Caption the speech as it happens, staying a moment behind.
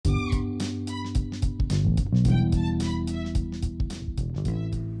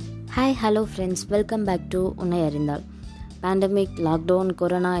Hi hello friends, welcome back to உன்னை அறிந்தால். Pandemic, lockdown,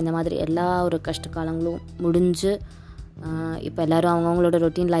 corona இந்த மாதிரி எல்லா ஒரு கஷ்ட காலங்களும் முடிஞ்சு இப்போ எல்லோரும் அவங்கவுங்களோட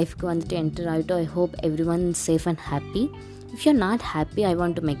ரொட்டீன் லைஃப்க்கு வந்துட்டு என்டர் ஆகிட்டோம். I hope every one safe and happy. If you not happy, I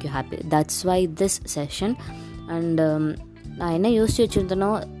want to make you happy. That's why this session. And நான் என்ன யோசிச்சு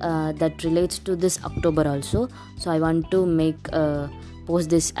வச்சுருந்தேனோ that relates to this October also. So I want to make post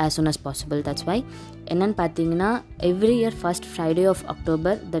this as soon as possible. That's why என்னன்னு பார்த்தீங்கன்னா every year first Friday of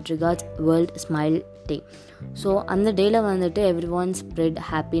October that regards world smile day. So அந்த டேயில் வந்துட்டு every one spread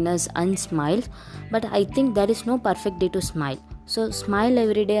happiness and smiles. But I think there is no perfect day to smile. So smile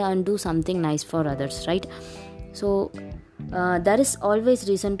every day and do something nice for others, right? So there is always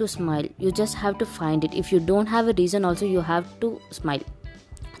reason to smile. You just have to find it. If you don't have a reason also, you have to smile.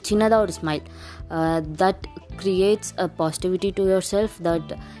 சின்னதாக ஒரு smile that creates a positivity to yourself,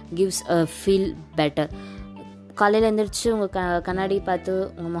 that gives a feel better. காலையில் எழுந்திரிச்சு உங்கள் கண்ணாடி பார்த்து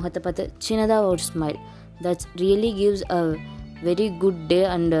உங்கள் முகத்தை பார்த்து சின்னதாக ஒரு smile that's really gives a very good day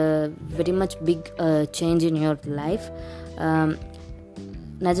and very much big change in your life.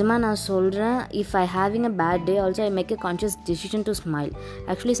 நிஜமாக நான் சொல்கிறேன், if I having a bad day also I make a conscious decision to smile.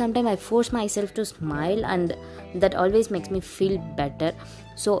 Actually sometime I force my self to smile and that always makes me feel better.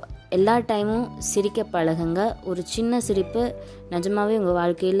 So எல்லா டைமும் சிரிக்க பழகுங்க. ஒரு சின்ன சிரிப்பு நிஜமாகவே உங்கள்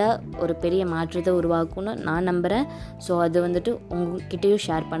வாழ்க்கையில் ஒரு பெரிய மாற்றத்தை உருவாக்கும்னு நான் நம்புகிறேன். ஸோ அது வந்துட்டு உங்ககிட்டயும்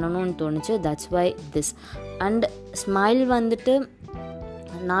ஷேர் பண்ணணும்னு தோணுச்சு. That's why this. And smile வந்துட்டு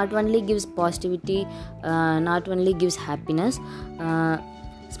not only gives positivity, not only gives happiness.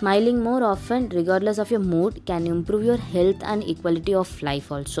 Smiling more often regardless of your mood can improve your health and equality of life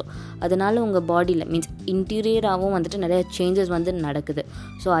also. அதனால் உங்கள் பாடியில் means இன்டீரியராகவும் வந்துட்டு நிறைய changes வந்து நடக்குது.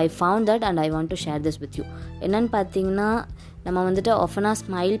 So I found that and I want to share this with you. என்னென்னு பார்த்தீங்கன்னா, நம்ம வந்துட்டு ஆஃபனாக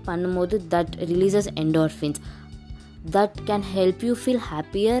ஸ்மைல் பண்ணும்போது that releases endorphins that can help you feel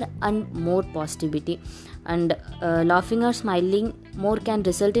happier and more positivity. And laughing or smiling more can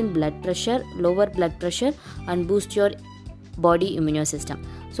result in blood pressure, lower blood pressure and boost your body immune system.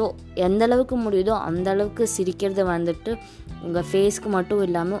 So எந்த அளவுக்கு முடியுதோ அந்த அளவுக்கு சிரிக்கிறது வந்துட்டு உங்கள் ஃபேஸ்க்கு மட்டும்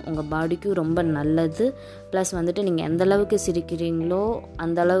இல்லாமல் உங்கள் பாடிக்கும் ரொம்ப நல்லது. ப்ளஸ் வந்துட்டு நீங்கள் எந்த அளவுக்கு சிரிக்கிறீங்களோ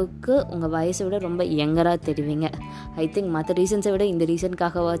அந்த அளவுக்கு உங்கள் வயசை விட ரொம்ப யங்கராக தெரிவிங்க. ஐ திங்க் மற்ற ரீசன்ஸை விட இந்த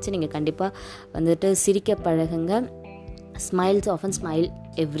ரீசனுக்காகவாச்சும் நீங்கள் கண்டிப்பாக வந்துட்டு சிரிக்க பழகுங்க. Smiles often smile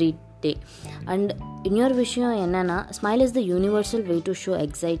every day. And இன்னொரு விஷயம் என்னென்னா, smile is the universal way to show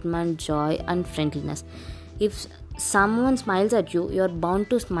excitement, joy and friendliness. If someone smiles at you, you are bound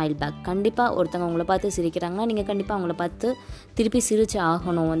to smile back. கண்டிப்பாக ஒருத்தவங்க உங்களை பார்த்து சிரிக்கிறாங்கன்னா நீங்கள் கண்டிப்பாக அவங்கள பார்த்து திருப்பி சிரிச்சு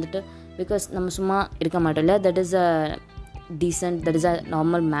ஆகணும் வந்துட்டு. பிகாஸ் நம்ம சும்மா இருக்க மாட்டோம் இல்லை. That is a decent, that is a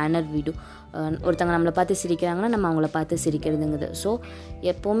normal manner we do. ஒருத்தவங்க நம்மளை பார்த்து சிரிக்கிறாங்கன்னா நம்ம அவங்கள பார்த்து சிரிக்கிறதுங்குது. ஸோ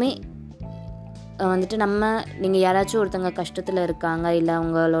எப்போவுமே வந்துட்டு நீங்கள் யாராச்சும் ஒருத்தங்க கஷ்டத்தில் இருக்காங்க, இல்லை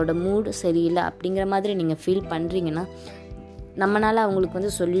அவங்களோட மூடு சரியில்லை அப்படிங்கிற மாதிரி நீங்கள் ஃபீல் பண்ணுறீங்கன்னா, நம்மளால் அவங்களுக்கு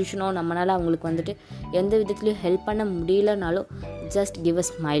வந்து சொல்யூஷனோ நம்மளால் அவங்களுக்கு வந்துட்டு எந்த விதத்துலையும் ஹெல்ப் பண்ண முடியலனாலும் just give a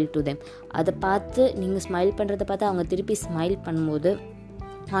smile to them. அதை பார்த்து நீங்கள் ஸ்மைல் பண்ணுறதை பார்த்து அவங்க திருப்பி ஸ்மைல் பண்ணும்போது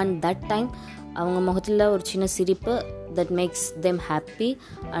அண்ட் தட் டைம் அவங்க முகத்தில் ஒரு சின்ன சிரிப்பு that makes them happy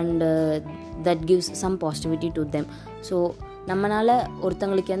and that gives some positivity to them. So நம்மளால்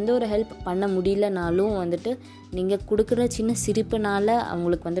ஒருத்தங்களுக்கு எந்த ஒரு ஹெல்ப் பண்ண முடியலனாலும் வந்துட்டு நீங்கள் கொடுக்குற சின்ன சிரிப்புனால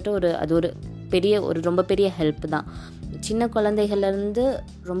அவங்களுக்கு வந்துட்டு அது ஒரு பெரிய ரொம்ப பெரிய ஹெல்ப் தான். சின்ன குழந்தைகள்லேருந்து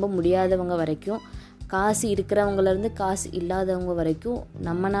ரொம்ப முடியாதவங்க வரைக்கும், காசு இருக்கிறவங்கலேருந்து காசு இல்லாதவங்க வரைக்கும்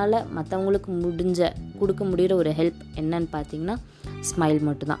நம்மளால் மற்றவங்களுக்கு கொடுக்க முடிகிற ஒரு ஹெல்ப் என்னன்னு பார்த்தீங்கன்னா ஸ்மைல்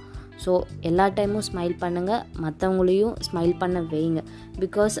மட்டும்தான். ஸோ எல்லா டைமும் ஸ்மைல் பண்ணுங்கள், மற்றவங்களையும் ஸ்மைல் பண்ண வைங்க.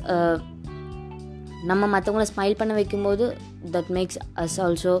 பிகாஸ் நம்ம மற்றவங்கள ஸ்மைல் பண்ண வைக்கும்போது that makes us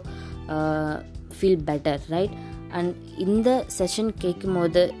also feel better, right? And இந்த செஷன்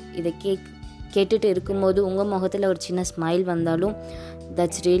கேட்கும்போது இதை கேட்டுட்டு இருக்கும்போது உங்கள் முகத்தில் ஒரு சின்ன ஸ்மைல் வந்தாலும்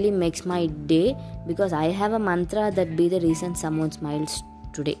that's really makes my day. Because I have a mantra that be the reason someone smiles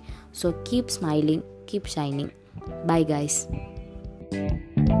today. So keep smiling, keep shining. Bye guys.